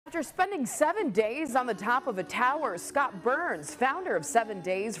After spending 7 days on the top of a tower, Scott Burns, founder of 7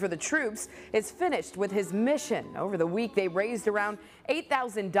 Days for the Troops, is finished with his mission. Over the week, they raised around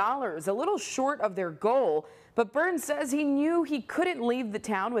 $8,000, a little short of their goal. But Burns says he knew he couldn't leave the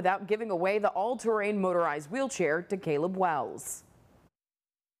town without giving away the all-terrain motorized wheelchair to Caleb Wells.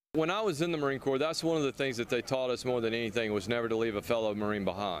 When I was in the Marine Corps, that's one of the things that they taught us more than anything was never to leave a fellow Marine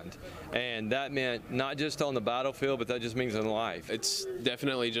behind. And that meant not just on the battlefield, but that just means in life. It's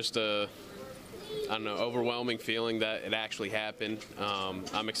definitely just a, I don't know, overwhelming feeling that it actually happened.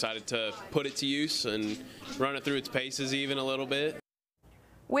 I'm excited to put it to use and run it through its paces even a little bit.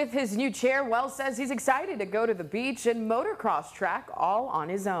 With his new chair, Wells says he's excited to go to the beach and motocross track all on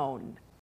his own.